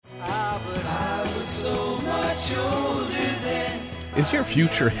so much older than. Is your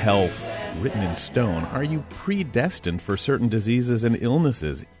future health written in stone? Are you predestined for certain diseases and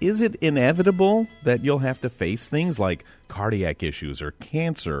illnesses? Is it inevitable that you'll have to face things like cardiac issues or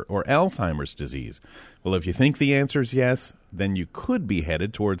cancer or Alzheimer's disease? Well, if you think the answer is yes, then you could be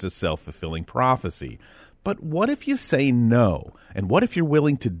headed towards a self-fulfilling prophecy. But what if you say no? And what if you're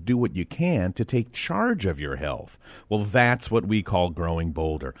willing to do what you can to take charge of your health? Well, that's what we call Growing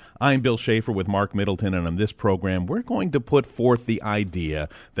Bolder. I'm Bill Schaefer with Mark Middleton, and on this program, we're going to put forth the idea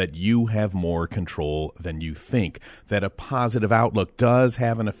that you have more control than you think, that a positive outlook does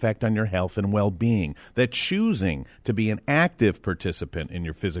have an effect on your health and well-being, that choosing to be an active participant in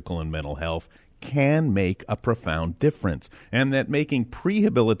your physical and mental health can make a profound difference, and that making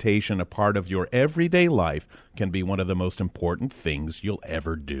prehabilitation a part of your everyday life can be one of the most important things you'll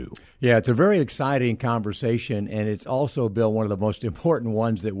ever do. Yeah, it's a very exciting conversation, and it's also, Bill, one of the most important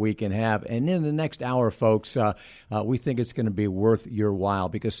ones that we can have. And in the next hour, folks, we think it's going to be worth your while,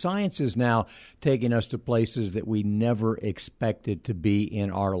 because science is now taking us to places that we never expected to be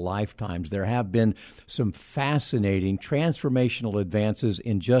in our lifetimes. There have been some fascinating transformational advances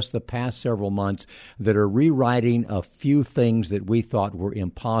in just the past several months that are rewriting a few things that we thought were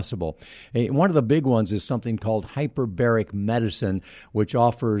impossible. One of the big ones is something called hyperbaric medicine, which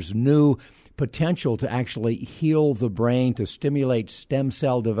offers new potential to actually heal the brain, to stimulate stem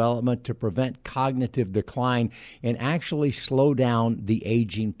cell development, to prevent cognitive decline, and actually slow down the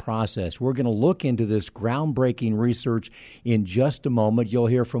aging process. We're going to look into this groundbreaking research in just a moment. You'll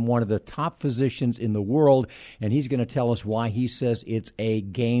hear from one of the top physicians in the world, and he's going to tell us why he says it's a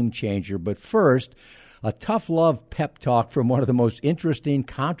game changer. But first, a tough love pep talk from one of the most interesting,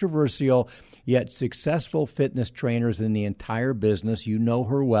 controversial, yet successful fitness trainers in the entire business. You know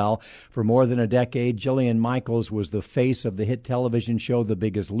her well. For more than a decade, Jillian Michaels was the face of the hit television show The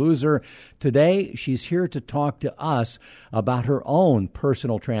Biggest Loser. Today, she's here to talk to us about her own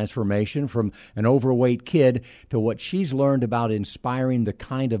personal transformation from an overweight kid to what she's learned about inspiring the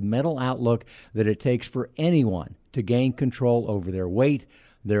kind of mental outlook that it takes for anyone to gain control over their weight,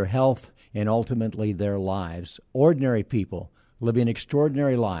 their health, and ultimately their lives. Ordinary people living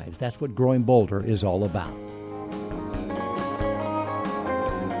extraordinary lives. That's what Growing Bolder is all about.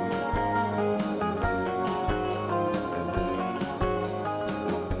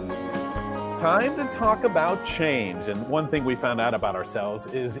 Time to talk about change. And one thing we found out about ourselves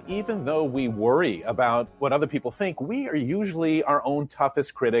is even though we worry about what other people think, we are usually our own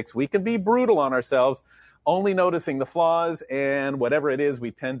toughest critics. We can be brutal on ourselves, only noticing the flaws, and whatever it is,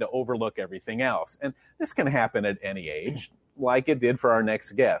 we tend to overlook everything else. And this can happen at any age, like it did for our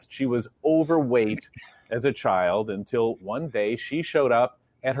next guest. She was overweight as a child until one day she showed up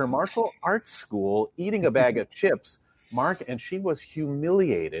at her martial arts school eating a bag of chips, Mark, and she was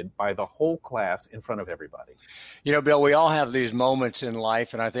humiliated by the whole class in front of everybody. You know, Bill, we all have these moments in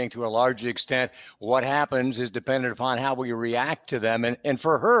life, and I think to a large extent what happens is dependent upon how we react to them. And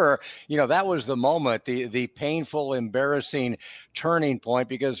for her, you know, that was the moment, the painful, embarrassing turning point,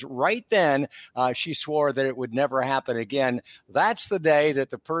 because right then she swore that it would never happen again. That's the day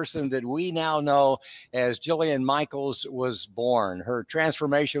that the person that we now know as Jillian Michaels was born. Her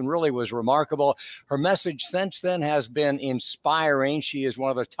transformation really was remarkable. Her message since then has been inspiring. She is one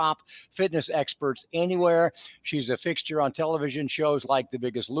of the top fitness experts anywhere. She's a fixture on television shows like The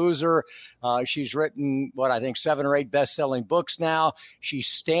Biggest Loser. She's written, I think 7 or 8 best-selling books now. She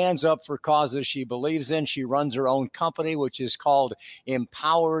stands up for causes she believes in. She runs her own company, which is called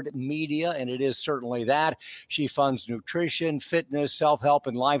Empowered Media, and it is certainly that. She funds nutrition, fitness, self-help,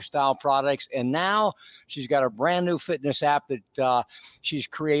 and lifestyle products. And now she's got a brand new fitness app that she's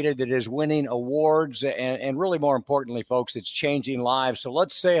created that is winning awards, and really more importantly, folks, it's changing lives. So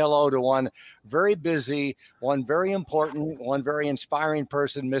let's say hello to one very busy, one very important, one very inspiring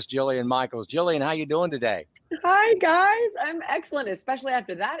person, Miss Jillian Michaels. Jillian, how you doing today? Hi, guys. I'm excellent, especially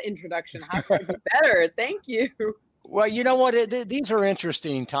after that introduction. How could I be better? Thank you. Well, you know what? These are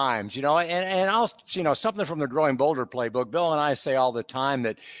interesting times, you know, and I'll, you know, something from the Growing Bolder playbook. Bill and I say all the time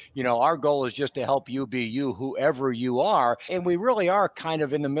that, you know, our goal is just to help you be you, whoever you are. And we really are kind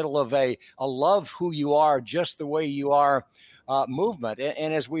of in the middle of a love who you are, just the way you are movement.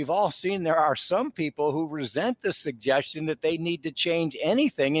 And as we've all seen, there are some people who resent the suggestion that they need to change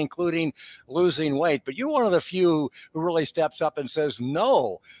anything, including losing weight. But you're one of the few who really steps up and says,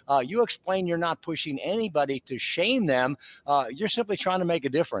 no, you explain you're not pushing anybody to shame them. You're simply trying to make a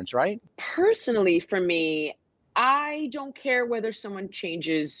difference, right? Personally, for me, I don't care whether someone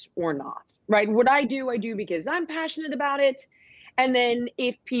changes or not, right? What I do because I'm passionate about it. And then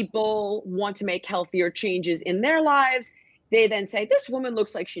if people want to make healthier changes in their lives, they then say, this woman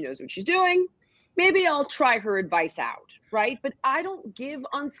looks like she knows what she's doing. maybe I'll try her advice out, right? But I don't give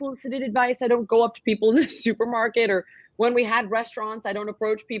unsolicited advice. I don't go up to people in the supermarket, or when we had restaurants, I don't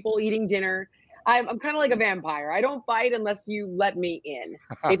approach people eating dinner. I'm kind of like a vampire. I don't bite unless you let me in.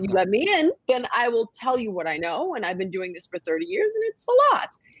 If you let me in, then I will tell you what I know. And I've been doing this for 30 years, and it's a lot.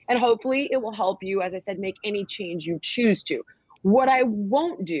 And hopefully it will help you, as I said, make any change you choose to. What I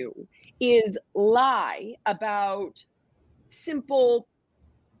won't do is lie about simple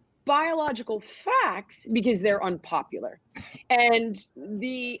biological facts because they're unpopular. And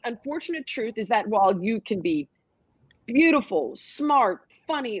the unfortunate truth is that while you can be beautiful, smart,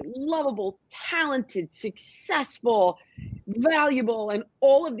 funny, lovable, talented, successful, valuable, and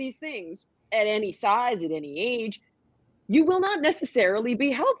all of these things at any size, at any age, you will not necessarily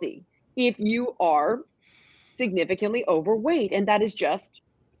be healthy if you are significantly overweight. And that is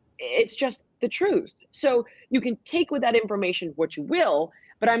it's just the truth. So you can take with that information what you will,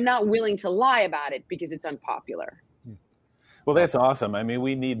 but I'm not willing to lie about it because it's unpopular. Well, that's awesome. I mean,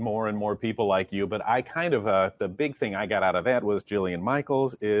 we need more and more people like you, but I kind of, the big thing I got out of that was Jillian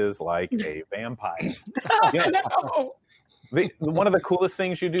Michaels is like a vampire. No. One of the coolest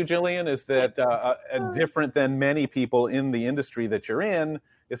things you do, Jillian, is that different than many people in the industry that you're in,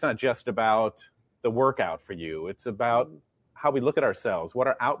 it's not just about the workout for you. It's about how we look at ourselves, what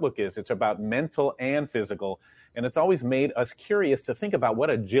our outlook is. It's about mental and physical. And it's always made us curious to think about what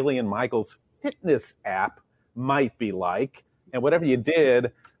a Jillian Michaels fitness app might be like. And whatever you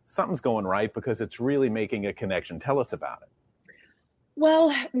did, something's going right because it's really making a connection. Tell us about it.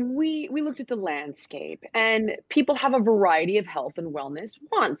 Well, we looked at the landscape, and people have a variety of health and wellness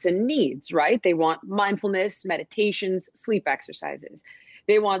wants and needs, right? They want mindfulness, meditations, sleep exercises.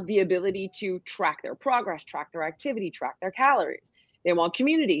 They want the ability to track their progress, track their activity, track their calories. They want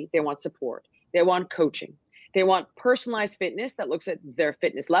community. They want support. They want coaching. They want personalized fitness that looks at their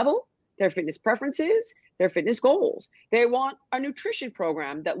fitness level, their fitness preferences, their fitness goals. They want a nutrition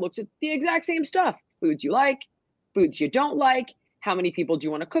program that looks at the exact same stuff: foods you like, foods you don't like, how many people do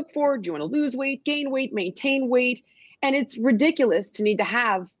you want to cook for, do you want to lose weight, gain weight, maintain weight. And it's ridiculous to need to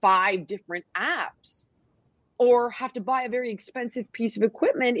have 5 different apps or have to buy a very expensive piece of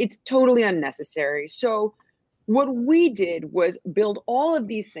equipment. It's totally unnecessary. So what we did was build all of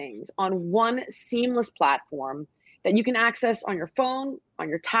these things on one seamless platform that you can access on your phone, on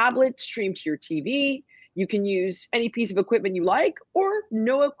your tablet, stream to your TV. You can use any piece of equipment you like, or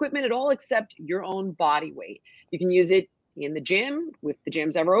no equipment at all except your own body weight. You can use it in the gym, if the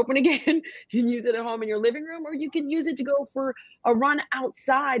gym's ever open again. You can use it at home in your living room, or you can use it to go for a run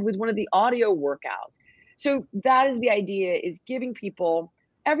outside with one of the audio workouts. So that is the idea, is giving people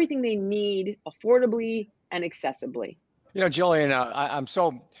everything they need affordably and accessibly. You know, Jillian, I'm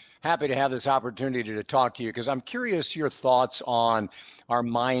so happy to have this opportunity to talk to you because I'm curious your thoughts on our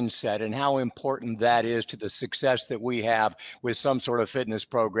mindset and how important that is to the success that we have with some sort of fitness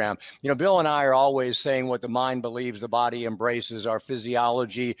program. You know, Bill and I are always saying what the mind believes, the body embraces. Our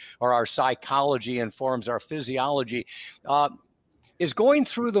physiology or our psychology informs our physiology. Is going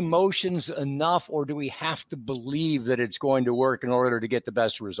through the motions enough, or do we have to believe that it's going to work in order to get the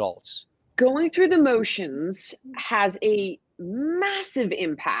best results? Going through the motions has a massive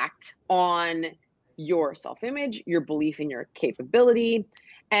impact on your self-image, your belief in your capability.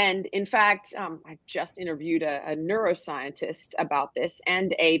 And in fact, I just interviewed a neuroscientist about this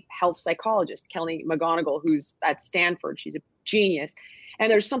and a health psychologist, Kelly McGonigal, who's at Stanford. She's a genius.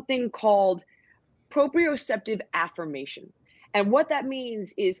 And there's something called proprioceptive affirmation. And what that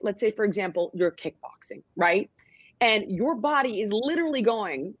means is, let's say, for example, you're kickboxing, right? And your body is literally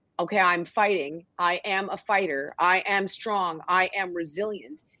going, okay, I'm fighting. I am a fighter. I am strong. I am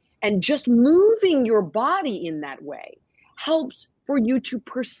resilient. And just moving your body in that way helps for you to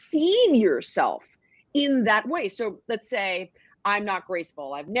perceive yourself in that way. So let's say I'm not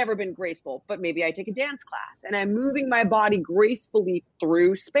graceful. I've never been graceful, but maybe I take a dance class and I'm moving my body gracefully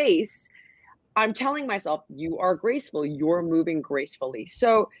through space. I'm telling myself, you are graceful. You're moving gracefully.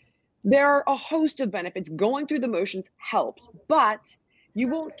 So there are a host of benefits. Going through the motions helps, but you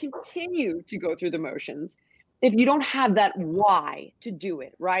won't continue to go through the motions if you don't have that why to do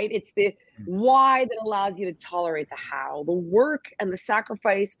it, right? It's the why that allows you to tolerate the how, the work and the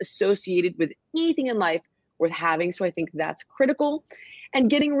sacrifice associated with anything in life worth having. So I think that's critical. And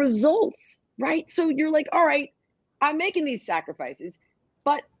getting results, right? So you're like, all right, I'm making these sacrifices,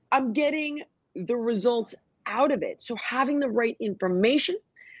 but I'm getting the results out of it. So having the right information,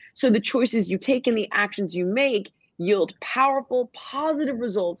 so the choices you take and the actions you make yield powerful, positive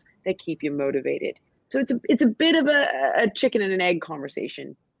results that keep you motivated. So it's a bit of a chicken and an egg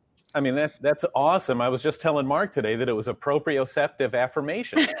conversation. I mean, that's awesome. I was just telling Mark today that it was a proprioceptive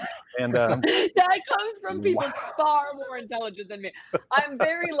affirmation. And that comes from people far more intelligent than me. I'm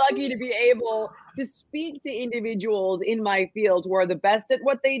very lucky to be able to speak to individuals in my field who are the best at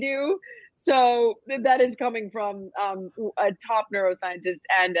what they do. So that is coming from a top neuroscientist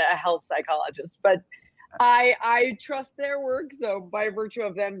and a health psychologist. But I trust their work. So by virtue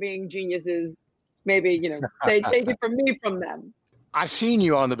of them being geniuses, maybe, they take it from me from them. I've seen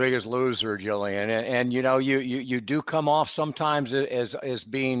you on The Biggest Loser, Jillian, and you do come off sometimes as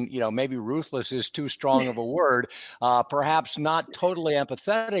being, maybe ruthless is too strong of a word, perhaps not totally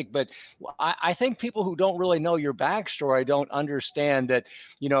empathetic, but I think people who don't really know your backstory don't understand that,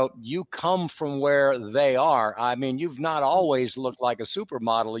 you come from where they are. I mean, you've not always looked like a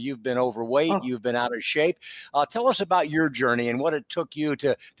supermodel. You've been overweight. You've been out of shape. Tell us about your journey and what it took you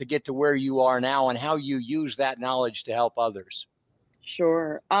to get to where you are now and how you use that knowledge to help others.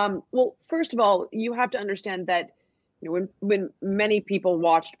 Sure. Well, first of all, you have to understand that when many people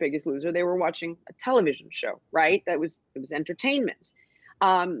watched Biggest Loser, they were watching a television show, right? It was entertainment.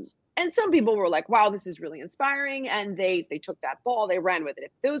 And some people were like, wow, this is really inspiring. And they took that ball, they ran with it.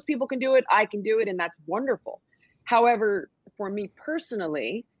 If those people can do it, I can do it. And that's wonderful. However, for me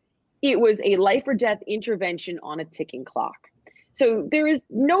personally, it was a life or death intervention on a ticking clock. So there is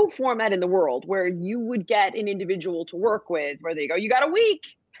no format in the world where you would get an individual to work with where they go, you got a week,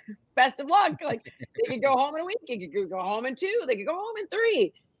 best of luck. Like they could go home in a week, they could go home in 2, they could go home in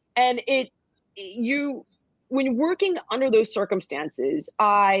 3. And when working under those circumstances,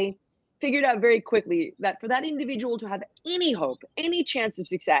 I figured out very quickly that for that individual to have any hope, any chance of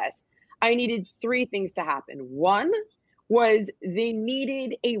success, I needed 3 things to happen. One was they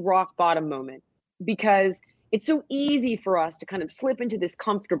needed a rock bottom moment, because it's so easy for us to kind of slip into this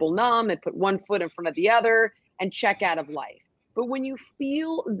comfortable numb and put one foot in front of the other and check out of life. But when you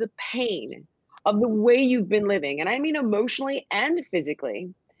feel the pain of the way you've been living, and I mean emotionally and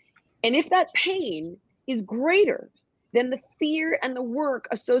physically, and if that pain is greater than the fear and the work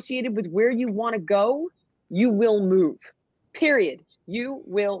associated with where you want to go, you will move. Period. You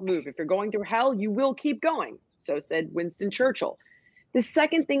will move. If you're going through hell, you will keep going. So said Winston Churchill. The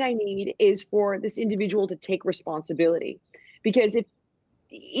second thing I need is for this individual to take responsibility, because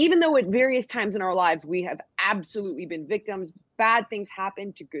even though at various times in our lives we have absolutely been victims, bad things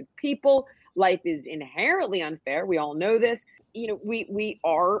happen to good people, life is inherently unfair. We all know this. We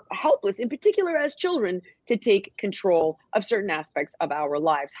are helpless, in particular as children, to take control of certain aspects of our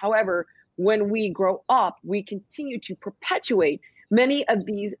lives. However, when we grow up, we continue to perpetuate many of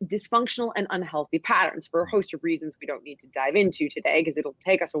these dysfunctional and unhealthy patterns for a host of reasons we don't need to dive into today because it'll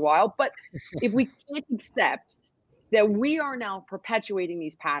take us a while. But if we can't accept that we are now perpetuating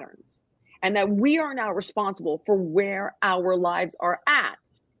these patterns and that we are now responsible for where our lives are at,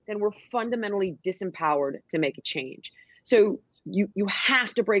 then we're fundamentally disempowered to make a change. So you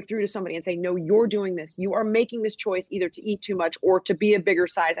have to break through to somebody and say, no, you're doing this. You are making this choice either to eat too much or to be a bigger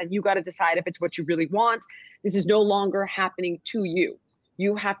size. And you got to decide if it's what you really want. This is no longer happening to you.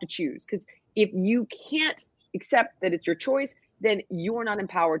 You have to choose. Because if you can't accept that it's your choice, then you're not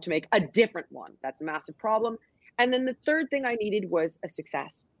empowered to make a different one. That's a massive problem. And then the third thing I needed was a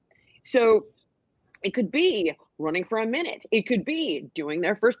success. So it could be running for a minute. It could be doing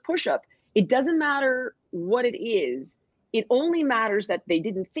their first push-up. It doesn't matter what it is. It only matters that they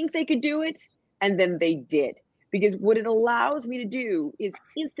didn't think they could do it, and then they did. Because what it allows me to do is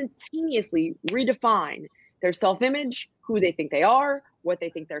instantaneously redefine their self-image, who they think they are, what they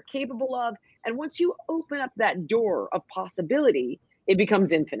think they're capable of. And once you open up that door of possibility, it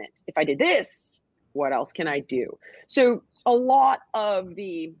becomes infinite. If I did this, what else can I do? So a lot of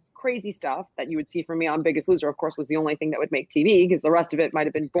the crazy stuff that you would see from me on Biggest Loser, of course, was the only thing that would make TV, because the rest of it might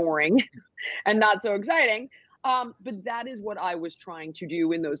have been boring and not so exciting. But that is what I was trying to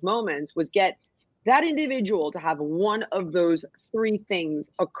do in those moments, was get that individual to have one of those 3 things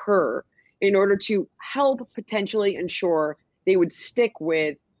occur in order to help potentially ensure they would stick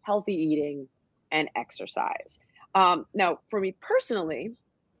with healthy eating and exercise. Now, for me personally,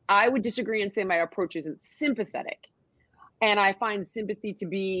 I would disagree and say my approach isn't sympathetic. And I find sympathy to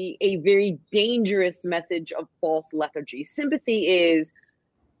be a very dangerous message of false lethargy. Sympathy is,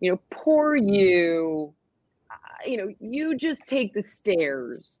 poor you, you just take the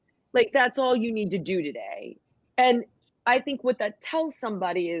stairs. Like, that's all you need to do today. And I think what that tells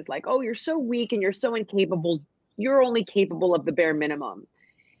somebody is like, oh, you're so weak and you're so incapable. You're only capable of the bare minimum.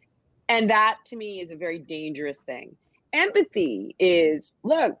 And that to me is a very dangerous thing. Empathy is,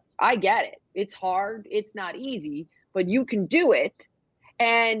 look, I get it. It's hard. It's not easy, but you can do it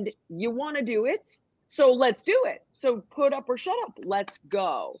and you want to do it. So let's do it. So put up or shut up. Let's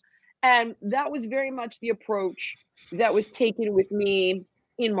go. And that was very much the approach that was taken with me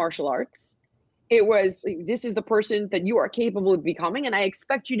in martial arts. It was, this is the person that you are capable of becoming, and I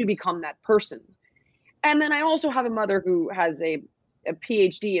expect you to become that person. And then I also have a mother who has a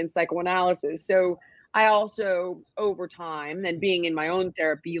PhD in psychoanalysis. So I also, over time, and being in my own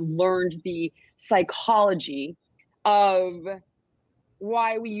therapy, learned the psychology of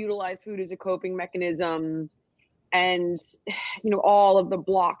why we utilize food as a coping mechanism, and all of the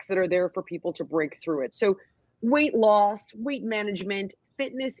blocks that are there for people to break through it. So weight loss, weight management,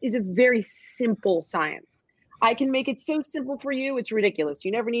 fitness is a very simple science. I can make it so simple for you, it's ridiculous.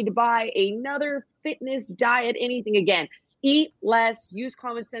 You never need to buy another fitness diet, anything again. Eat less, use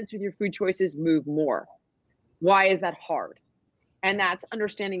common sense with your food choices, move more. Why is that hard? And that's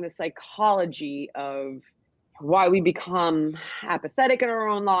understanding the psychology of why we become apathetic in our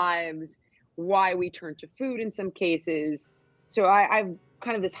own lives, why we turn to food in some cases. So I'm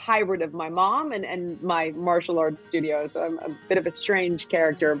kind of this hybrid of my mom and my martial arts studio. So I'm a bit of a strange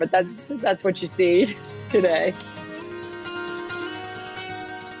character, but that's what you see today.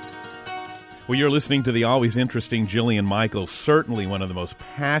 Well, you're listening to the always interesting Jillian Michaels, certainly one of the most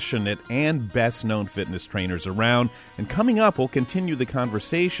passionate and best-known fitness trainers around. And coming up, we'll continue the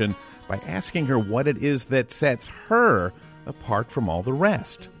conversation by asking her what it is that sets her apart from all the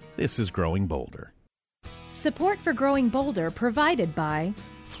rest. This is Growing Bolder. Support for Growing Bolder provided by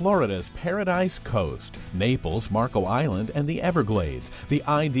Florida's Paradise Coast, Naples, Marco Island, and the Everglades, the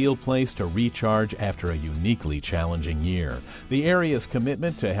ideal place to recharge after a uniquely challenging year. The area's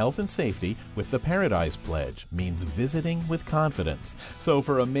commitment to health and safety with the Paradise Pledge means visiting with confidence. So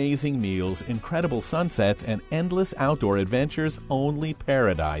for amazing meals, incredible sunsets, and endless outdoor adventures, only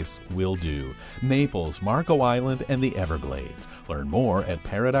Paradise will do. Naples, Marco Island, and the Everglades. Learn more at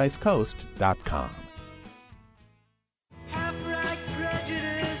paradisecoast.com.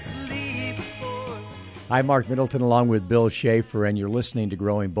 I'm Mark Middleton along with Bill Schaefer, and you're listening to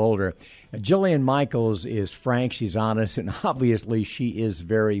Growing Bolder. Jillian Michaels is frank, she's honest, and obviously she is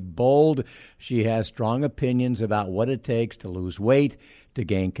very bold. She has strong opinions about what it takes to lose weight, to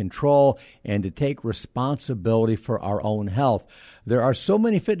gain control, and to take responsibility for our own health. There are so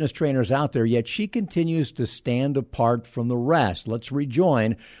many fitness trainers out there, yet she continues to stand apart from the rest. Let's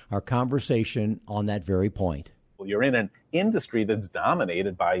rejoin our conversation on that very point. You're in an industry that's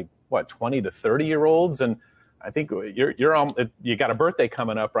dominated by 20 to 30-year-olds, and I think you got a birthday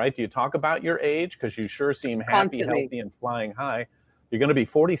coming up, right? Do you talk about your age? Because you sure seem happy, Constantly. healthy, and flying high. You're going to be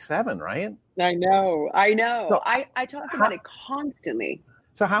 47, right? I know. So, I talk about it constantly.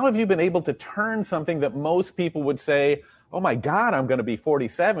 So how have you been able to turn something that most people would say, oh my God, I'm going to be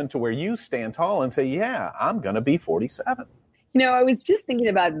 47, to where you stand tall and say, yeah, I'm going to be 47? I was just thinking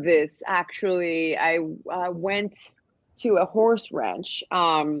about this, actually. I went to a horse ranch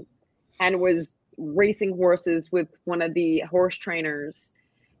and was racing horses with one of the horse trainers.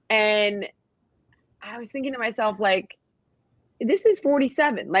 And I was thinking to myself, like, this is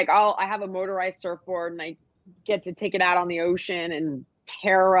 47. Like, I have a motorized surfboard and I get to take it out on the ocean and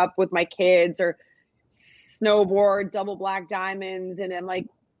tear up with my kids, or snowboard, double black diamonds. And I'm like,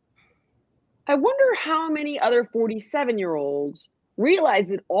 I wonder how many other 47-year-olds realize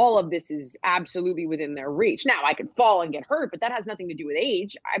that all of this is absolutely within their reach. Now, I could fall and get hurt, but that has nothing to do with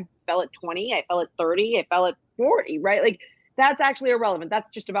age. I fell at 20, I fell at 30, I fell at 40, right? Like, that's actually irrelevant. That's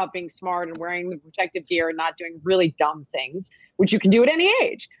just about being smart and wearing the protective gear and not doing really dumb things, which you can do at any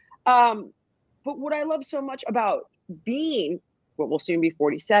age. But what I love so much about being what will soon be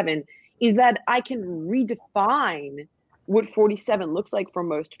 47 is that I can redefine what 47 looks like for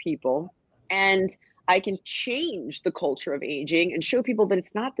most people. And I can change the culture of aging and show people that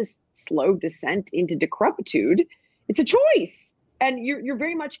it's not this slow descent into decrepitude. It's a choice. And you're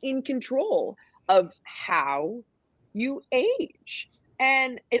very much in control of how you age.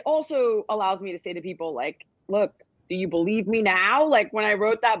 And it also allows me to say to people, like, look, do you believe me now? Like, when I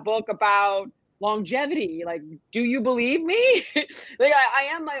wrote that book about longevity, like, do you believe me? Like, I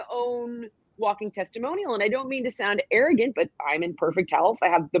am my own walking testimonial, and I don't mean to sound arrogant, but I'm in perfect health. I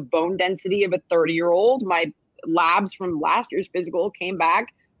have the bone density of a 30-year-old. My labs from last year's physical came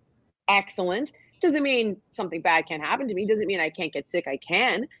back excellent. Doesn't mean something bad can't happen to me. Doesn't mean I can't get sick. I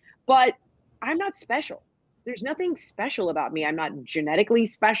can, but I'm not special. There's nothing special about me. I'm not genetically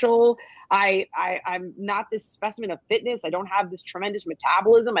special. I'm not this specimen of fitness. I don't have this tremendous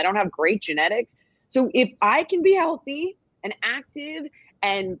metabolism. I don't have great genetics. So if I can be healthy and active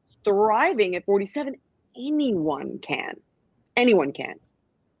and thriving at 47, anyone can. Anyone can.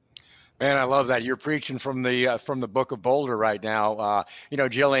 Man, I love that. You're preaching from the book of Boulder right now.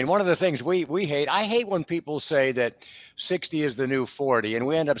 Jillian, one of the things we hate, I hate when people say that 60 is the new 40, and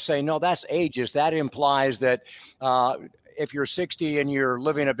we end up saying, no, that's ageist. That implies that if you're 60 and you're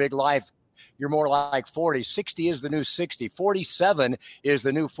living a big life, you're more like 40. 60 is the new 60. 47 is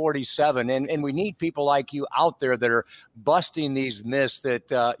the new 47. And we need people like you out there that are busting these myths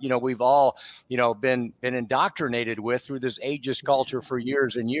that, we've all, been indoctrinated with through this ageist culture for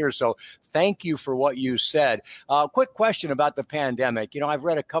years and years. So thank you for what you said. Quick question about the pandemic. I've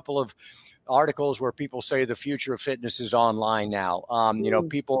read a couple of articles where people say the future of fitness is online now.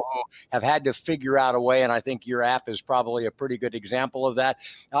 People who have had to figure out a way, and I think your app is probably a pretty good example of that.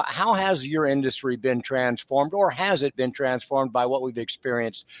 How has your industry been transformed, or has it been transformed by what we've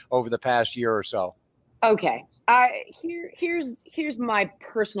experienced over the past year or so? Okay. Here's my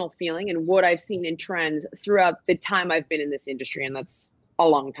personal feeling and what I've seen in trends throughout the time I've been in this industry, and that's a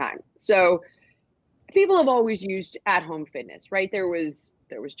long time. So people have always used at-home fitness, right? There was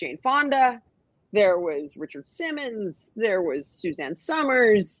Jane Fonda, there was Richard Simmons, there was Suzanne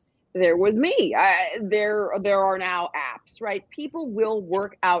Summers, there was me. There are now apps, right? People will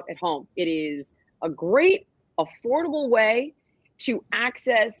work out at home. It is a great, affordable way to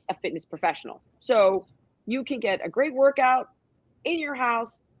access a fitness professional. So you can get a great workout in your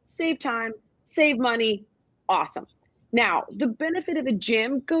house, save time, save money. Awesome. Now, the benefit of a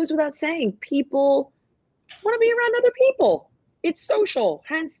gym goes without saying. People want to be around other people. It's social,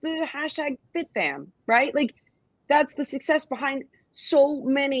 hence the hashtag FitFam, right? Like, that's the success behind so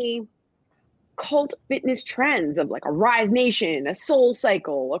many cult fitness trends of like a Rise Nation, a Soul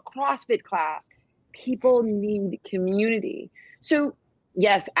Cycle, a CrossFit class. People need community. So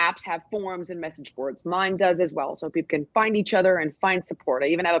yes, apps have forums and message boards. Mine does as well. So people can find each other and find support. I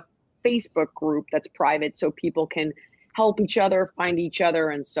even have a Facebook group that's private so people can help each other, find each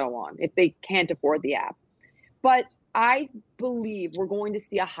other, and so on if they can't afford the app. But I believe we're going to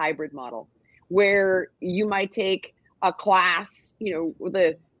see a hybrid model where you might take a class,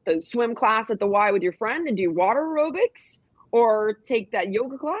 the swim class at the Y with your friend and do water aerobics, or take that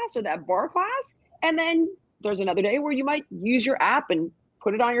yoga class or that bar class. And then there's another day where you might use your app and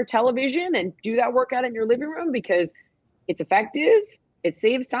put it on your television and do that workout in your living room because it's effective, it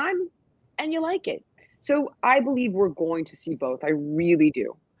saves time, and you like it. So I believe we're going to see both. I really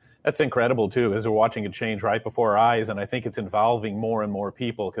do. That's incredible, too, as we're watching it change right before our eyes. And I think it's involving more and more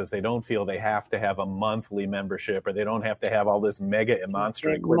people because they don't feel they have to have a monthly membership or they don't have to have all this mega and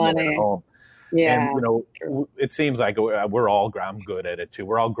monster equipment at home. Yeah, and, it seems like we're all, I'm good at it, too.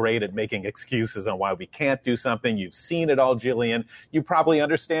 We're all great at making excuses on why we can't do something. You've seen it all, Jillian. You probably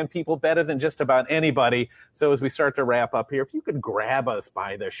understand people better than just about anybody. So as we start to wrap up here, if you could grab us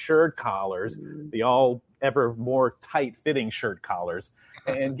by the shirt collars, the all ever more tight-fitting shirt collars,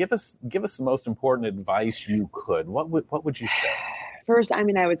 and give us the most important advice you could. What would you say? First, I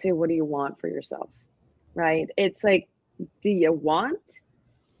would say, what do you want for yourself, right? It's like, do you want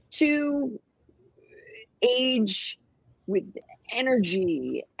to age with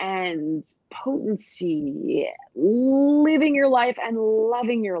energy and potency, living your life and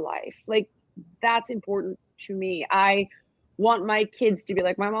loving your life? Like, that's important to me. I want my kids to be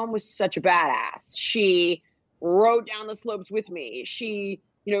like, my mom was such a badass. She rode down the slopes with me. She,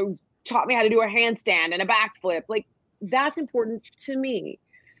 taught me how to do a handstand and a backflip. Like, that's important to me.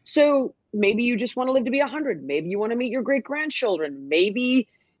 So maybe you just want to live to be 100. Maybe you want to meet your great grandchildren. Maybe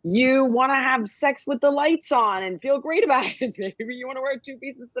you want to have sex with the lights on and feel great about it. Maybe you want to wear a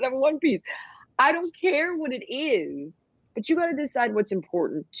 2-piece instead of a 1-piece. I don't care what it is, but you got to decide what's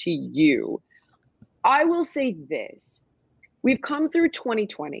important to you. I will say this. We've come through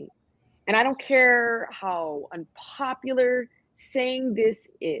 2020, and I don't care how unpopular saying this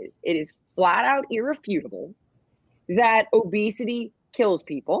is. It is flat out irrefutable that obesity kills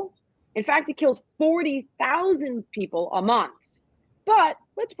people. In fact, it kills 40,000 people a month. But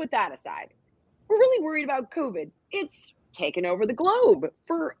let's put that aside. We're really worried about COVID. It's taken over the globe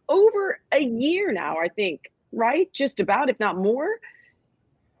for over a year now, I think, right? Just about, if not more.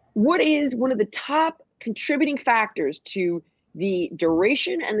 What is one of the top contributing factors to the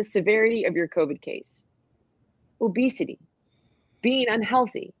duration and the severity of your COVID case? Obesity, being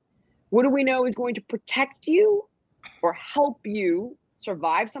unhealthy. What do we know is going to protect you or help you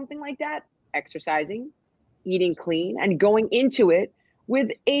survive something like that? Exercising, eating clean, and going into it with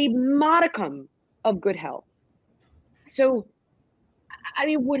a modicum of good health. So,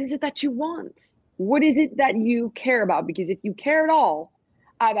 what is it that you want? What is it that you care about? Because if you care at all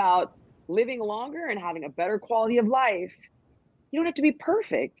about living longer and having a better quality of life, you don't have to be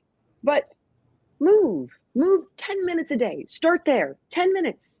perfect, but move 10 minutes a day. Start there, 10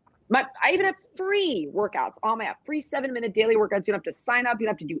 minutes. I even have free workouts on my app, free 7-minute daily workouts. You don't have to sign up. You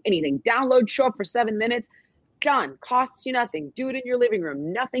don't have to do anything. Download, show up for 7 minutes. Done. Costs you nothing. Do it in your living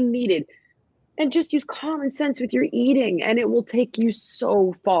room. Nothing needed. And just use common sense with your eating, and it will take you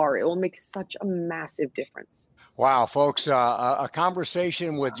so far. It will make such a massive difference. Wow, folks, a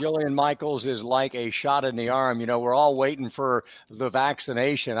conversation with Jillian Michaels is like a shot in the arm. You know, we're all waiting for the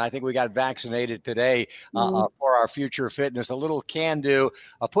vaccination. I think we got vaccinated today for our future fitness. A little can do,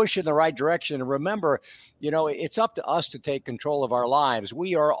 a push in the right direction. And remember, you know, it's up to us to take control of our lives.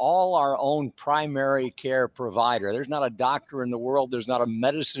 We are all our own primary care provider. There's not a doctor in the world, there's not a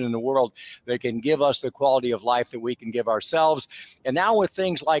medicine in the world that can give us the quality of life that we can give ourselves. And now with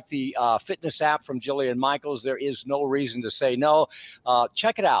things like the fitness app from Jillian Michaels, there is no reason to say no.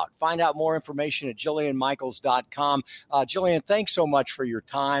 Check it out. Find out more information at JillianMichaels.com. Jillian, thanks so much for your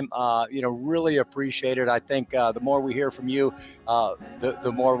time. Really appreciate it. I think the more we hear from you,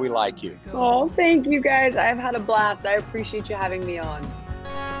 the more we like you. Oh, thank you guys. I've had a blast. I appreciate you having me on.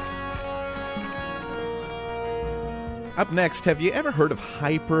 Up next, have you ever heard of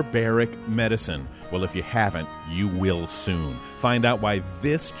hyperbaric medicine? Well, if you haven't, you will soon. Find out why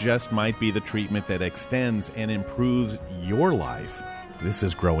this just might be the treatment that extends and improves your life. This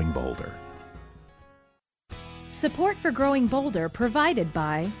is Growing Bolder. Support for Growing Bolder provided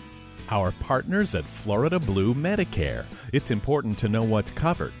by our partners at Florida Blue Medicare. It's important to know what's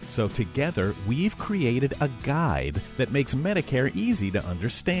covered, so together we've created a guide that makes Medicare easy to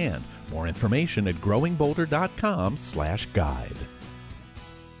understand. More information at growingbolder.com/guide.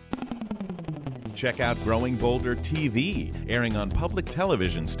 Check out Growing Bolder TV, airing on public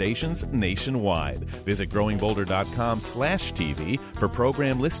television stations nationwide. Visit growingbolder.com/TV for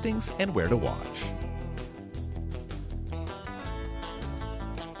program listings and where to watch.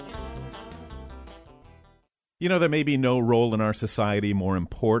 You know, there may be no role in our society more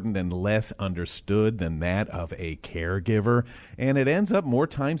important and less understood than that of a caregiver. And it ends up more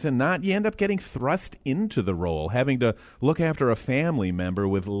times than not, you end up getting thrust into the role, having to look after a family member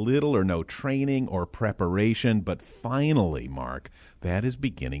with little or no training or preparation. But finally, Mark, that is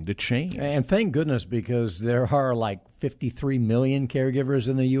beginning to change. And thank goodness, because there are like 53 million caregivers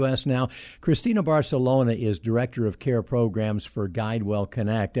in the U.S. now. Christina Barcelona is Director of Care Programs for GuideWell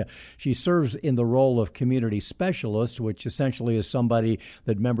Connect. She serves in the role of community specialist, which essentially is somebody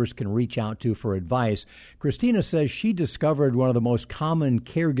that members can reach out to for advice. Christina says she discovered one of the most common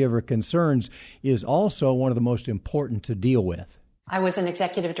caregiver concerns is also one of the most important to deal with. I was an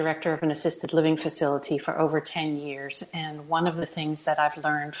executive director of an assisted living facility for over 10 years, and one of the things that I've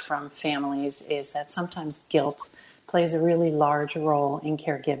learned from families is that sometimes guilt plays a really large role in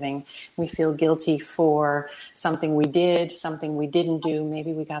caregiving. We feel guilty for something we did, something we didn't do.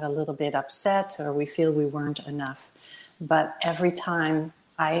 Maybe we got a little bit upset or we feel we weren't enough. But every time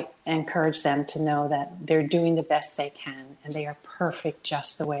I encourage them to know that they're doing the best they can and they are perfect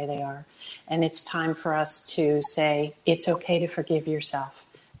just the way they are. And it's time for us to say, it's okay to forgive yourself,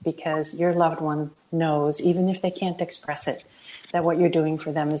 because your loved one knows, even if they can't express it, that what you're doing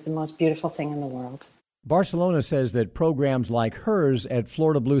for them is the most beautiful thing in the world. Barcelona says that programs like hers at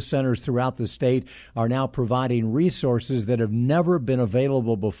Florida Blue Centers throughout the state are now providing resources that have never been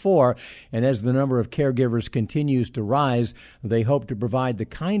available before. And as the number of caregivers continues to rise, they hope to provide the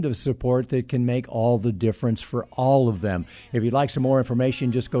kind of support that can make all the difference for all of them. If you'd like some more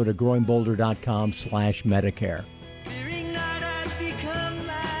information, just go to growingbolder.com/Medicare.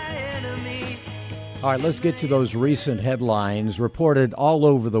 All right, let's get to those recent headlines reported all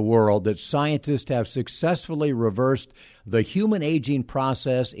over the world that scientists have successfully reversed the human aging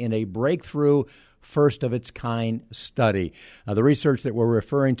process in a breakthrough first-of-its-kind study. The research that we're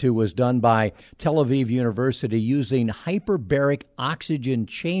referring to was done by Tel Aviv University using hyperbaric oxygen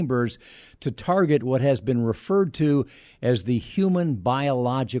chambers to target what has been referred to as the human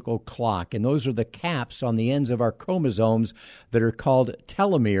biological clock. And those are the caps on the ends of our chromosomes that are called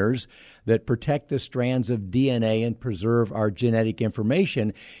telomeres that protect the strands of DNA and preserve our genetic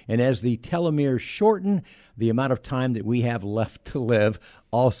information. And as the telomeres shorten, the amount of time that we have left to live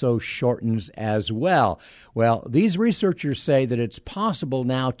also shortens as well. Well, these researchers say that it's possible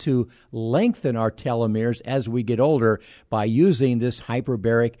now to lengthen our telomeres as we get older by using this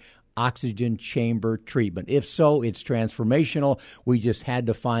hyperbaric oxygen chamber treatment. If so, it's transformational. We just had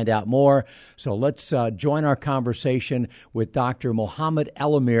to find out more. So let's join our conversation with Dr. Mohammed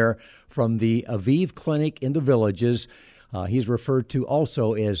Elamir from the Aviv Clinic in the Villages. He's referred to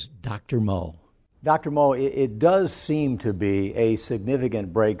also as Dr. Mo. Dr. Mo, it does seem to be a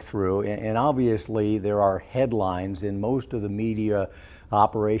significant breakthrough, and obviously there are headlines in most of the media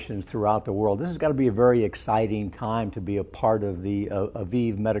operations throughout the world. This has got to be a very exciting time to be a part of the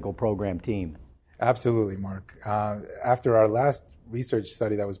Aviv Medical Program team. Absolutely, Mark. After our last research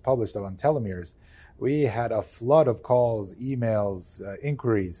study that was published on telomeres, we had a flood of calls, emails,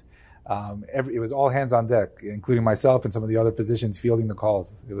 inquiries. It was all hands on deck, including myself and some of the other physicians fielding the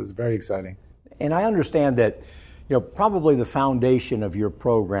calls. It was very exciting. And I understand that, probably the foundation of your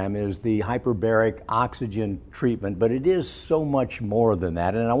program is the hyperbaric oxygen treatment, but it is so much more than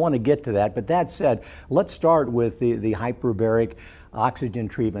that. And I want to get to that. But that said, let's start with the hyperbaric oxygen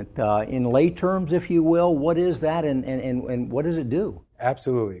treatment. In lay terms, if you will, what is that and what does it do?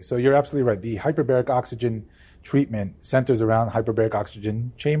 Absolutely. So you're absolutely right. The hyperbaric oxygen treatment centers around hyperbaric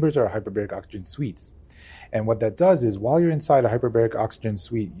oxygen chambers or hyperbaric oxygen suites. And what that does is while you're inside a hyperbaric oxygen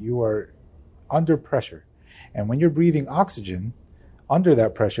suite, you are under pressure. And when you're breathing oxygen, under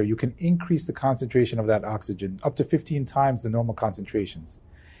that pressure, you can increase the concentration of that oxygen up to 15 times the normal concentrations.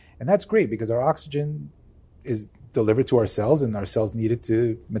 And that's great because our oxygen is delivered to our cells and our cells need it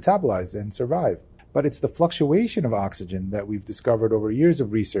to metabolize and survive. But it's the fluctuation of oxygen that we've discovered over years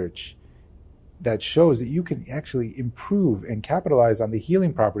of research that shows that you can actually improve and capitalize on the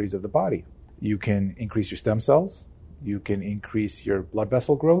healing properties of the body. You can increase your stem cells. You can increase your blood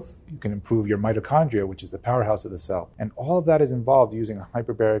vessel growth. You can improve your mitochondria, which is the powerhouse of the cell. And all of that is involved using a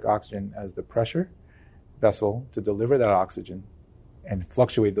hyperbaric oxygen as the pressure vessel to deliver that oxygen and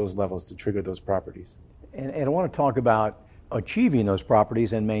fluctuate those levels to trigger those properties. And I want to talk about achieving those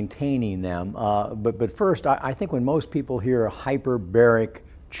properties and maintaining them. But first, I think when most people hear a hyperbaric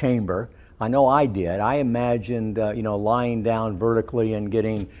chamber, I know I did. I imagined, lying down vertically and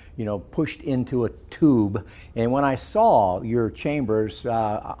getting, pushed into a tube. And when I saw your chambers,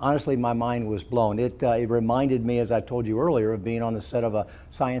 honestly, my mind was blown. It reminded me, as I told you earlier, of being on the set of a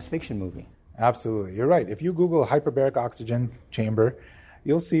science fiction movie. Absolutely. You're right. If you Google hyperbaric oxygen chamber,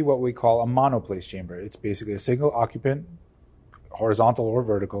 you'll see what we call a monoplace chamber. It's basically a single occupant, horizontal or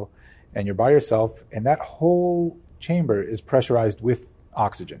vertical, and you're by yourself, and that whole chamber is pressurized with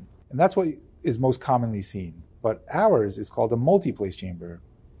oxygen. And that's what is most commonly seen. But ours is called a multiplace chamber.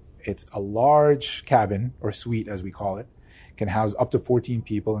 It's a large cabin, or suite as we call it, can house up to 14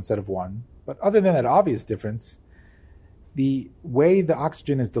 people instead of one. But other than that obvious difference, the way the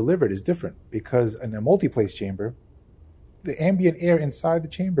oxygen is delivered is different because in a multiplace chamber, the ambient air inside the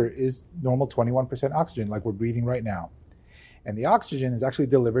chamber is normal 21% oxygen, like we're breathing right now. And the oxygen is actually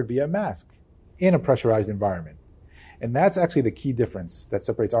delivered via a mask in a pressurized environment. And that's actually the key difference that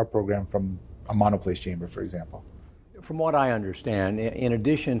separates our program from a monoplace chamber, for example. From what I understand, in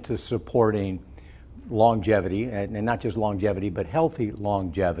addition to supporting longevity, and not just longevity, but healthy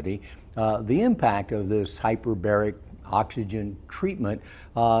longevity, the impact of this hyperbaric oxygen treatment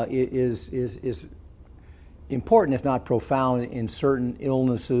is important, if not profound, in certain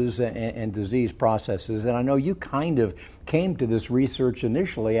illnesses and disease processes. And I know you kind of came to this research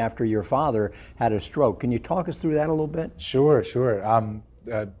initially after your father had a stroke. Can you talk us through that a little bit? Sure.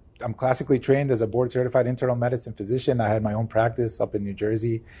 I'm classically trained as a board-certified internal medicine physician. I had my own practice up in New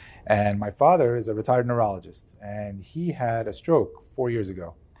Jersey. And my father is a retired neurologist. And he had a stroke 4 years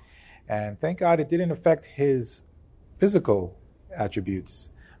ago. And thank God it didn't affect his physical attributes,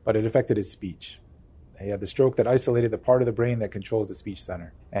 but it affected his speech. He had the stroke that isolated the part of the brain that controls the speech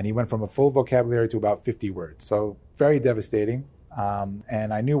center. And he went from a full vocabulary to about 50 words. So very devastating.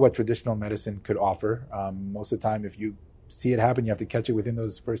 And I knew what traditional medicine could offer. Most of the time, if you see it happen, you have to catch it within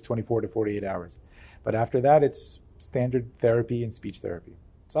those first 24 to 48 hours. But after that, it's standard therapy and speech therapy.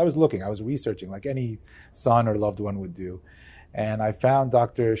 So I was researching like any son or loved one would do. And I found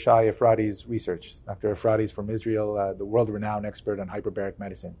Dr. Shai Efrati's research. Dr. Efrati is from Israel, the world-renowned expert on hyperbaric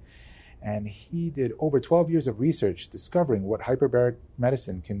medicine. And he did over 12 years of research discovering what hyperbaric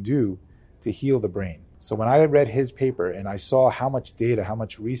medicine can do to heal the brain. So when I read his paper and I saw how much data, how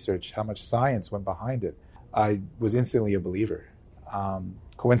much research, how much science went behind it, I was instantly a believer.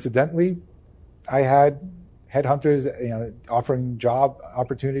 Coincidentally, I had headhunters offering job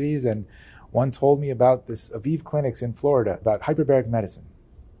opportunities, and one told me about this Aviv Clinics in Florida, about hyperbaric medicine.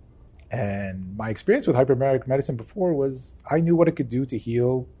 And my experience with hyperbaric medicine before was I knew what it could do to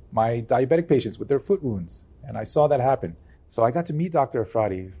heal my diabetic patients with their foot wounds. And I saw that happen. So I got to meet Dr.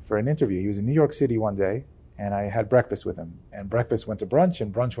 Efrati for an interview. He was in New York City one day, and I had breakfast with him. And breakfast went to brunch,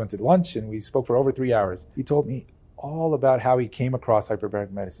 and brunch went to lunch, and we spoke for over 3 hours. He told me all about how he came across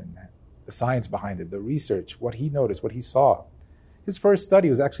hyperbaric medicine, the science behind it, the research, what he noticed, what he saw. His first study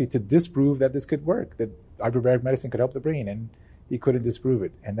was actually to disprove that this could work, that hyperbaric medicine could help the brain, and he couldn't disprove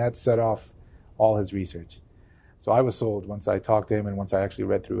it. And that set off all his research. So I was sold once I talked to him and once I actually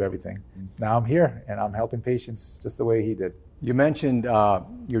read through everything. Now I'm here, and I'm helping patients just the way he did. You mentioned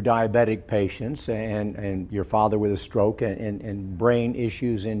your diabetic patients and your father with a stroke and brain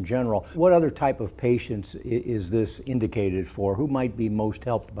issues in general. What other type of patients is this indicated for? Who might be most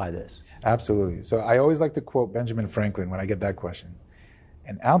helped by this? Absolutely. So I always like to quote Benjamin Franklin when I get that question.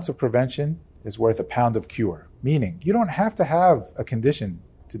 An ounce of prevention is worth a pound of cure, meaning you don't have to have a condition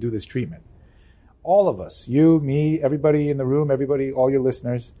to do this treatment. All of us, you, me, everybody in the room, everybody, all your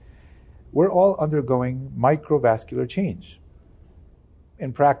listeners, we're all undergoing microvascular change.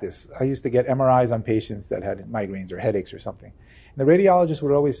 In practice, I used to get MRIs on patients that had migraines or headaches or something. And the radiologist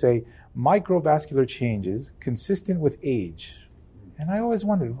would always say, microvascular changes consistent with age. And I always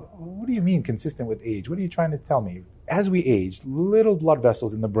wondered, what do you mean consistent with age? What are you trying to tell me? As we age, little blood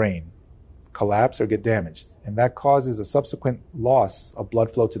vessels in the brain collapse or get damaged, and that causes a subsequent loss of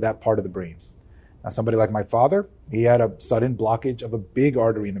blood flow to that part of the brain. Now, somebody like my father, he had a sudden blockage of a big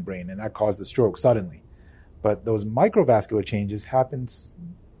artery in the brain, and that caused the stroke suddenly. But those microvascular changes happens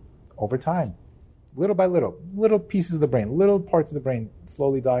over time, little by little pieces of the brain, little parts of the brain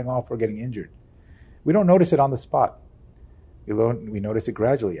slowly dying off or getting injured. We don't notice it on the spot. We notice it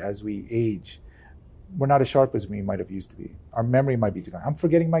gradually as we age. We're not as sharp as we might have used to be. Our memory might be declining. I'm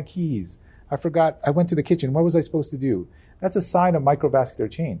forgetting my keys. I went to the kitchen. What was I supposed to do? That's a sign of microvascular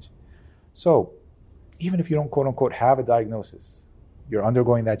change. So even if you don't, quote unquote, have a diagnosis, you're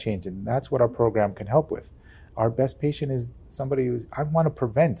undergoing that change, and that's what our program can help with. Our best patient is somebody I want to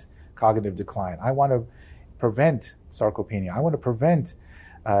prevent cognitive decline. I want to prevent sarcopenia. I want to prevent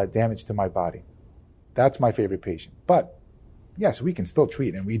damage to my body. That's my favorite patient. But yes, we can still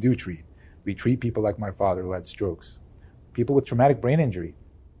treat, and we do treat. We treat people like my father who had strokes, people with traumatic brain injury,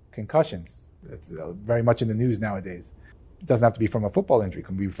 concussions. It's very much in the news nowadays. It doesn't have to be from a football injury. It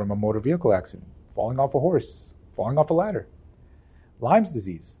can be from a motor vehicle accident, falling off a horse, falling off a ladder. Lyme's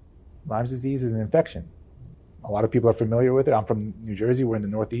disease. Lyme's disease is an infection. A lot of people are familiar with it. I'm from New Jersey. We're in the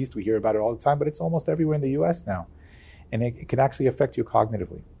Northeast. We hear about it all the time, but it's almost everywhere in the U.S. now. And it can actually affect you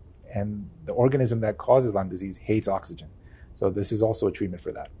cognitively. And the organism that causes Lyme disease hates oxygen. So this is also a treatment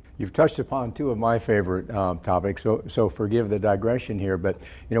for that. You've touched upon two of my favorite topics, so forgive the digression here, but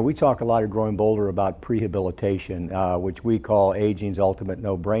we talk a lot at Growing Bolder about prehabilitation, which we call aging's ultimate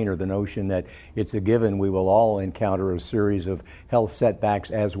no-brainer, the notion that it's a given we will all encounter a series of health setbacks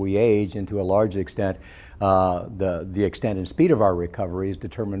as we age, and to a large extent, the extent and speed of our recovery is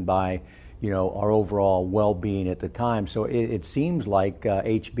determined by our overall well-being at the time. So it seems like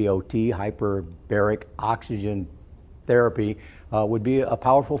HBOT, hyperbaric oxygen therapy, would be a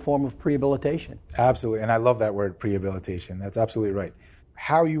powerful form of prehabilitation. Absolutely, and I love that word, prehabilitation. That's absolutely right.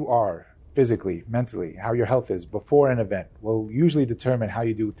 How you are physically, mentally, how your health is before an event will usually determine how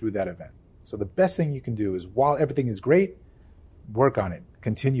you do through that event. So the best thing you can do is, while everything is great, work on it,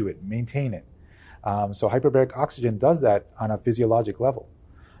 continue it, maintain it. So hyperbaric oxygen does that on a physiologic level.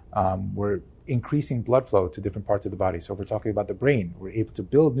 We're increasing blood flow to different parts of the body. So if we're talking about the brain, we're able to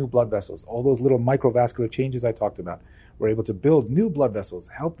build new blood vessels. All those little microvascular changes I talked about, we're able to build new blood vessels,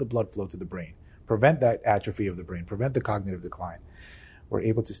 help the blood flow to the brain, prevent that atrophy of the brain, prevent the cognitive decline. We're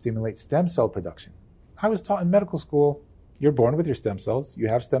able to stimulate stem cell production. I was taught in medical school, you're born with your stem cells. You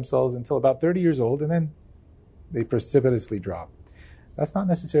have stem cells until about 30 years old, and then they precipitously drop. That's not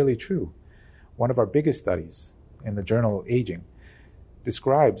necessarily true. One of our biggest studies in the journal Aging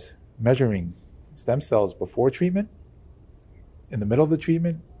describes measuring stem cells before treatment, in the middle of the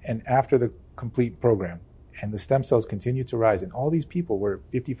treatment, and after the complete program. And the stem cells continue to rise. And all these people were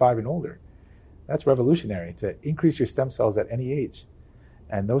 55 and older. That's revolutionary, to increase your stem cells at any age.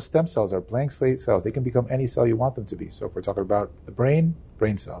 And those stem cells are blank slate cells. They can become any cell you want them to be. So if we're talking about the brain,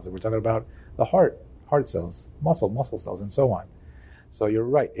 brain cells. If we're talking about the heart cells, muscle cells, and so on. So you're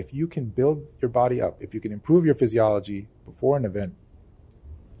right. If you can build your body up, if you can improve your physiology before an event,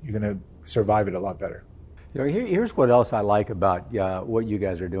 you're going to survive it a lot better. Here's what else I like about what you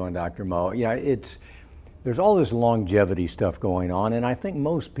guys are doing, Dr. Mo. There's all this longevity stuff going on, and I think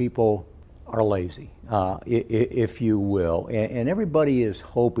most people are lazy, if you will. And everybody is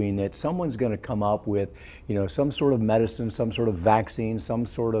hoping that someone's going to come up with, some sort of medicine, some sort of vaccine, some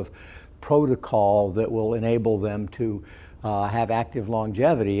sort of protocol that will enable them to have active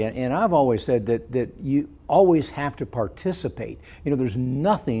longevity. And I've always said that you always have to participate. There's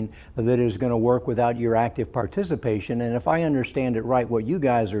nothing that is going to work without your active participation. And if I understand it right, what you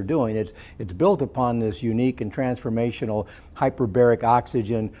guys are doing, it's built upon this unique and transformational hyperbaric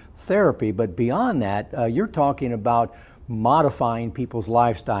oxygen therapy. But beyond that, you're talking about modifying people's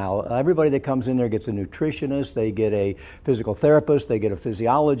lifestyle. Everybody that comes in there gets a nutritionist, they get a physical therapist, they get a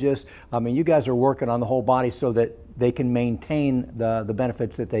physiologist. You guys are working on the whole body so that they can maintain the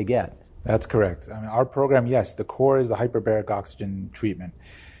benefits that they get. That's correct. I mean, our program, yes, the core is the hyperbaric oxygen treatment,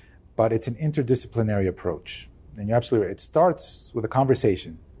 but it's an interdisciplinary approach. And you're absolutely right. It starts with a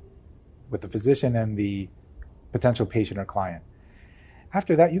conversation with the physician and the potential patient or client.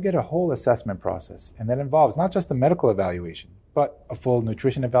 After that, you get a whole assessment process, and that involves not just the medical evaluation, but a full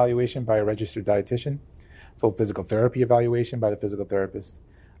nutrition evaluation by a registered dietitian, full physical therapy evaluation by the physical therapist,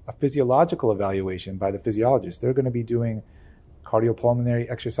 a physiological evaluation by the physiologist. They're going to be doing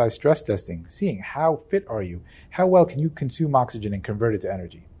cardiopulmonary exercise stress testing, seeing how fit are you, how well can you consume oxygen and convert it to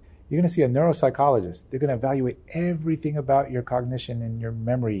energy. You're going to see a neuropsychologist. They're going to evaluate everything about your cognition and your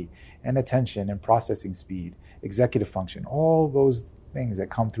memory and attention and processing speed, executive function, all those things that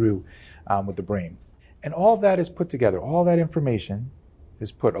come through with the brain. And all of that is put together. All that information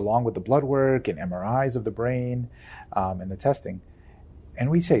is put along with the blood work and MRIs of the brain and the testing. And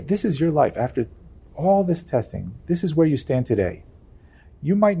we say, this is your life. After all this testing, this is where you stand today.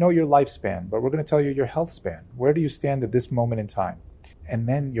 You might know your lifespan, but we're going to tell you your health span. Where do you stand at this moment in time? And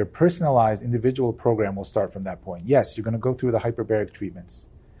then your personalized individual program will start from that point. Yes, you're going to go through the hyperbaric treatments,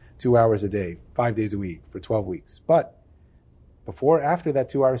 2 hours a day, 5 days a week for 12 weeks. But after that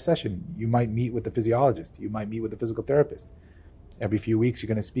 2-hour session, you might meet with the physiologist. You might meet with the physical therapist. Every few weeks, you're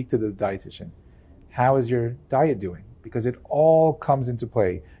going to speak to the dietitian. How is your diet doing? Because it all comes into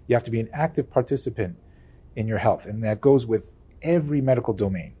play. You have to be an active participant in your health. And that goes with every medical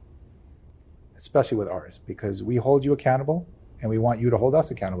domain, especially with ours, because we hold you accountable and we want you to hold us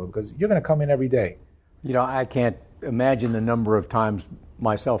accountable because you're going to come in every day. You know, I can't imagine the number of times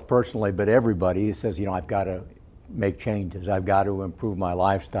myself personally, but everybody says, you know, I've got to make changes. I've got to improve my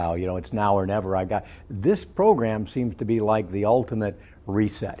lifestyle. You know, it's now or never. This program seems to be like the ultimate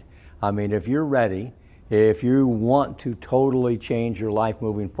reset. I mean, if you're ready, if you want to totally change your life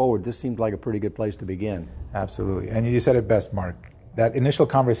moving forward, this seems like a pretty good place to begin. Absolutely. And you said it best, Mark. That initial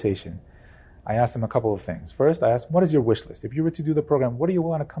conversation, I asked them a couple of things. First, I asked, what is your wish list? If you were to do the program, what do you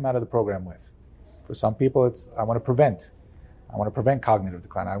want to come out of the program with? For some people, it's, I want to prevent cognitive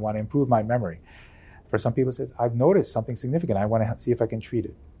decline. I want to improve my memory. For some people, it says, I've noticed something significant. I want to see if I can treat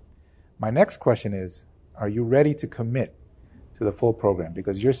it. My next question is, are you ready to commit to the full program?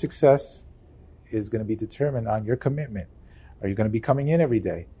 Because your success is going to be determined on your commitment. Are you going to be coming in every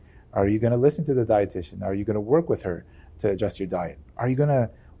day? Are you going to listen to the dietitian? Are you going to work with her to adjust your diet? Are you going to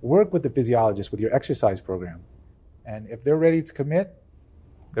work with the physiologist with your exercise program? And if they're ready to commit,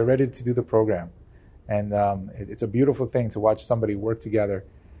 they're ready to do the program. And it's a beautiful thing to watch somebody work together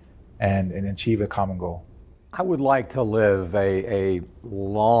and achieve a common goal. I would like to live a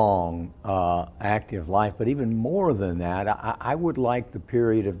long, active life, but even more than that, I would like the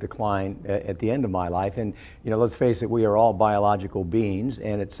period of decline at the end of my life. And, you know, let's face it, we are all biological beings,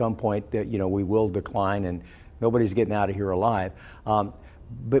 and at some point, you know, we will decline, and nobody's getting out of here alive.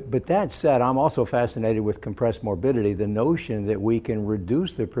 But that said, I'm also fascinated with compressed morbidity, the notion that we can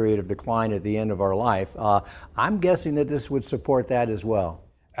reduce the period of decline at the end of our life. I'm guessing that this would support that as well.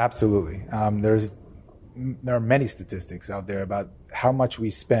 Absolutely. There are many statistics out there about how much we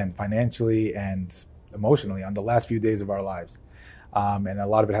spend financially and emotionally on the last few days of our lives. And a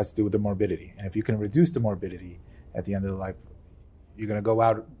lot of it has to do with the morbidity. And if you can reduce the morbidity at the end of the life, you're going to go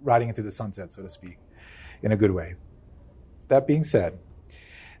out riding into the sunset, so to speak, in a good way. That being said,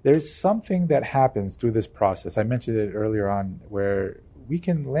 there's something that happens through this process. I mentioned it earlier on, where we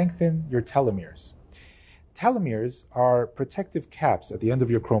can lengthen your telomeres. Telomeres are protective caps at the end of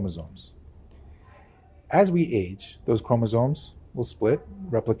your chromosomes. As we age, those chromosomes will split,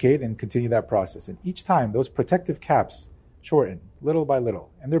 replicate, and continue that process. And each time, those protective caps shorten, little by little,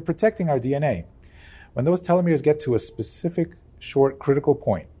 and they're protecting our DNA. When those telomeres get to a specific, short, critical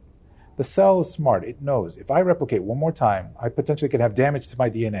point, the cell is smart. It knows, if I replicate one more time, I potentially could have damage to my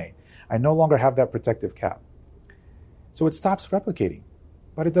DNA. I no longer have that protective cap. So it stops replicating,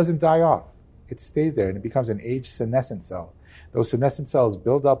 but it doesn't die off. It stays there, and it becomes an age-senescent cell. Those senescent cells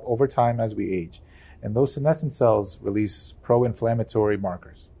build up over time as we age. And those senescent cells release pro-inflammatory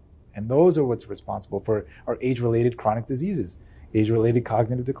markers. And those are what's responsible for our age-related chronic diseases, age-related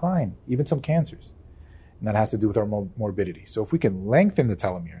cognitive decline, even some cancers. And that has to do with our morbidity. So if we can lengthen the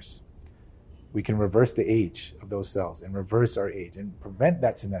telomeres, we can reverse the age of those cells and reverse our age and prevent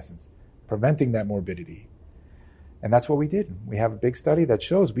that senescence, preventing that morbidity. And that's what we did. We have a big study that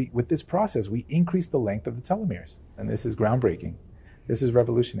shows with this process, we increase the length of the telomeres. And this is groundbreaking. This is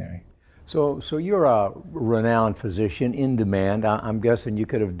revolutionary. So you're a renowned physician, in demand. I'm guessing you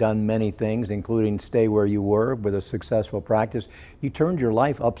could have done many things, including stay where you were with a successful practice. You turned your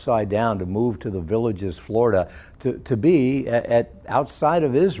life upside down to move to the Villages, Florida, to be outside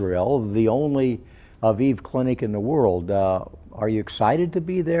of Israel, the only Aviv clinic in the world. Are you excited to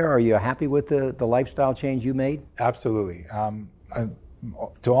be there? Are you happy with the lifestyle change you made? Absolutely.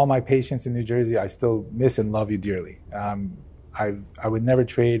 To all my patients in New Jersey, I still miss and love you dearly. I would never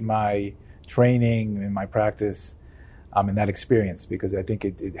trade my training and my practice and that experience, because I think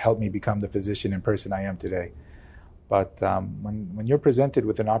it helped me become the physician and person I am today. But when you're presented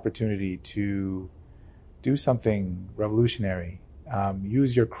with an opportunity to do something revolutionary,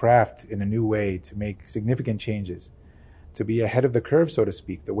 use your craft in a new way to make significant changes, to be ahead of the curve, so to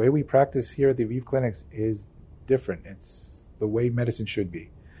speak. The way we practice here at the Aviv Clinics is different. It's the way medicine should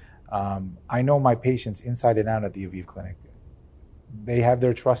be. I know my patients inside and out at the Aviv Clinic. They have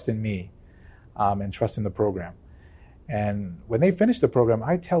their trust in me and trust in the program. And when they finish the program,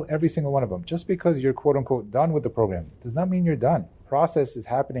 I tell every single one of them, just because you're quote unquote done with the program does not mean you're done. Process is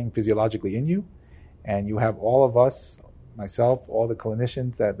happening physiologically in you, and you have all of us, myself, all the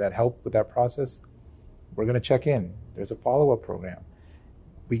clinicians that help with that process. We're going to check in. There's a follow-up program.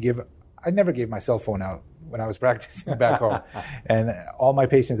 I never gave my cell phone out when I was practicing back home. And all my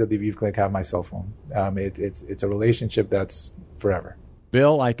patients at the Aviv Clinic have my cell phone. It's a relationship that's forever.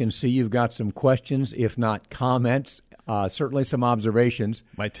 Bill, I can see you've got some questions, if not comments. Certainly some observations.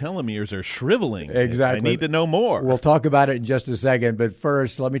 My telomeres are shriveling. Exactly. I need to know more. We'll talk about it in just a second. But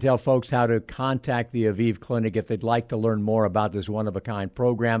first, let me tell folks how to contact the Aviv Clinic if they'd like to learn more about this one-of-a-kind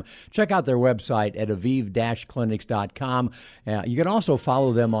program. Check out their website at aviv-clinics.com. You can also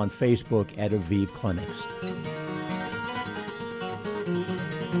follow them on Facebook at Aviv Clinics.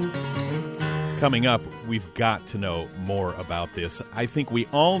 Coming up, we've got to know more about this. I think we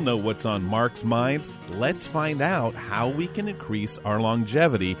all know what's on Mark's mind. Let's find out how we can increase our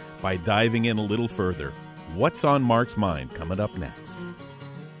longevity by diving in a little further. What's on Mark's mind? Coming up next.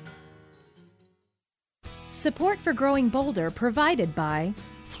 Support for Growing Boulder provided by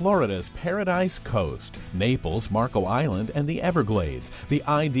Florida's Paradise Coast, Naples, Marco Island, and the Everglades, the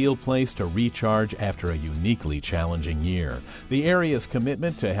ideal place to recharge after a uniquely challenging year. The area's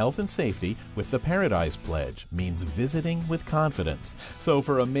commitment to health and safety with the Paradise Pledge means visiting with confidence. So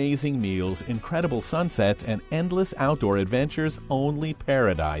for amazing meals, incredible sunsets, and endless outdoor adventures, only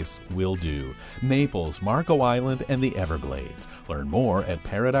Paradise will do. Naples, Marco Island, and the Everglades. Learn more at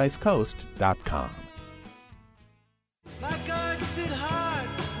paradisecoast.com. My guard stood hard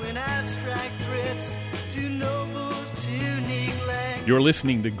when abstract threats too noble to neglect. You're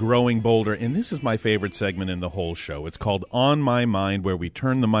listening to Growing Boulder, and this is my favorite segment in the whole show. It's called On My Mind, where we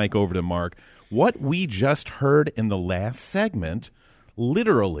turn the mic over to Mark. What we just heard in the last segment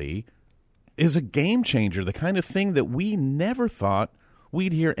literally is a game changer, the kind of thing that we never thought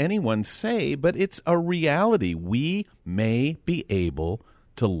we'd hear anyone say, but it's a reality. We may be able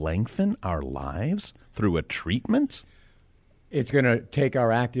to lengthen our lives through a treatment. It's going to take our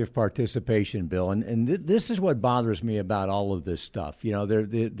active participation, Bill, and this is what bothers me about all of this stuff. You know,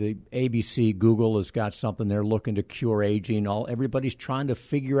 the ABC, Google has got something. They're looking to cure aging. Everybody's trying to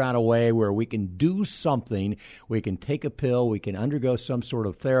figure out a way where we can do something. We can take a pill. We can undergo some sort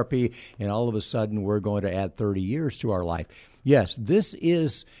of therapy, and all of a sudden we're going to add 30 years to our life. Yes, this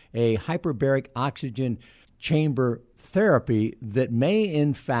is a hyperbaric oxygen chamber therapy that may,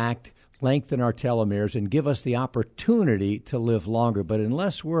 in fact, lengthen our telomeres and give us the opportunity to live longer. But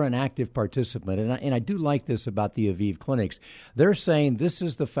unless we're an active participant, and I do like this about the Aviv Clinics, they're saying this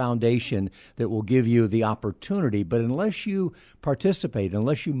is the foundation that will give you the opportunity. But unless you participate,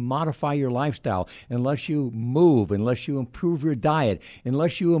 unless you modify your lifestyle, unless you move, unless you improve your diet,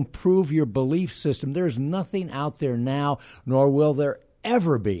 unless you improve your belief system, there's nothing out there now, nor will there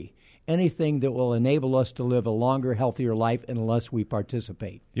ever be anything that will enable us to live a longer, healthier life unless we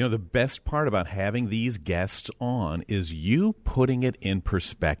participate. You know, the best part about having these guests on is you putting it in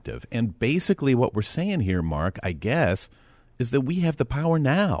perspective. And basically what we're saying here, Mark, I guess, is that we have the power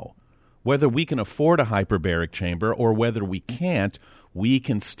now. Whether we can afford a hyperbaric chamber or whether we can't, we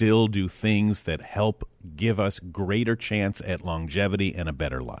can still do things that help give us greater chance at longevity and a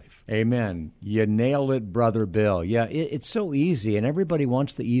better life. Amen. You nailed it, Brother Bill. Yeah, it's so easy, and everybody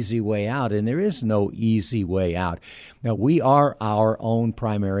wants the easy way out, and there is no easy way out. Now, we are our own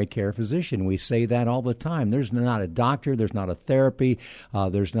primary care physician. We say that all the time. There's not a doctor, there's not a therapy,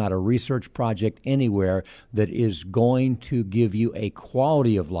 there's not a research project anywhere that is going to give you a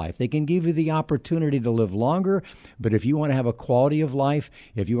quality of life. They can give you the opportunity to live longer, but if you want to have a quality of life,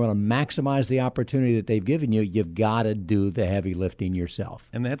 if you want to maximize the opportunity that they've given you, you've got to do the heavy lifting yourself.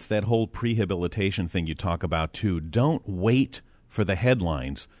 And that's that whole prehabilitation thing you talk about, too. Don't wait for the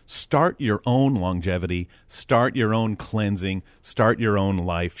headlines. Start your own longevity, start your own cleansing, start your own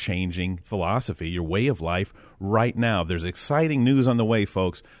life-changing philosophy, your way of life right now. There's exciting news on the way,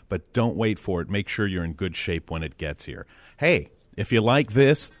 folks, but don't wait for it. Make sure you're in good shape when it gets here. Hey, if you like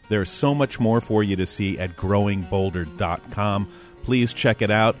this, there's so much more for you to see at growingbolder.com. Please check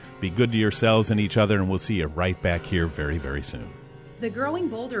it out. Be good to yourselves and each other, and we'll see you right back here very, very soon. The Growing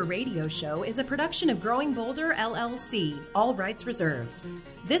Bolder radio show is a production of Growing Bolder, LLC, all rights reserved.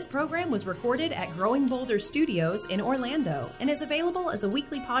 This program was recorded at Growing Bolder Studios in Orlando and is available as a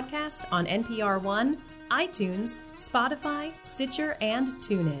weekly podcast on NPR One, iTunes, Spotify, Stitcher, and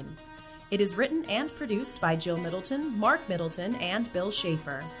TuneIn. It is written and produced by Jill Middleton, Mark Middleton, and Bill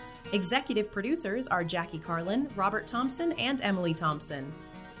Schaefer. Executive producers are Jackie Carlin, Robert Thompson, and Emily Thompson.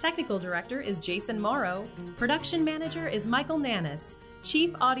 Technical director is Jason Morrow. Production manager is Michael Nannis.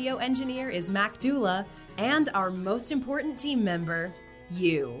 Chief audio engineer is Mac Dula. And our most important team member,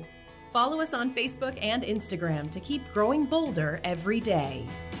 you. Follow us on Facebook and Instagram to keep growing bolder every day.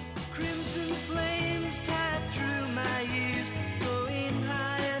 Crimson flames tied through my ears, flowing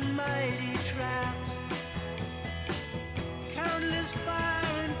high and mighty trapped. Countless fires.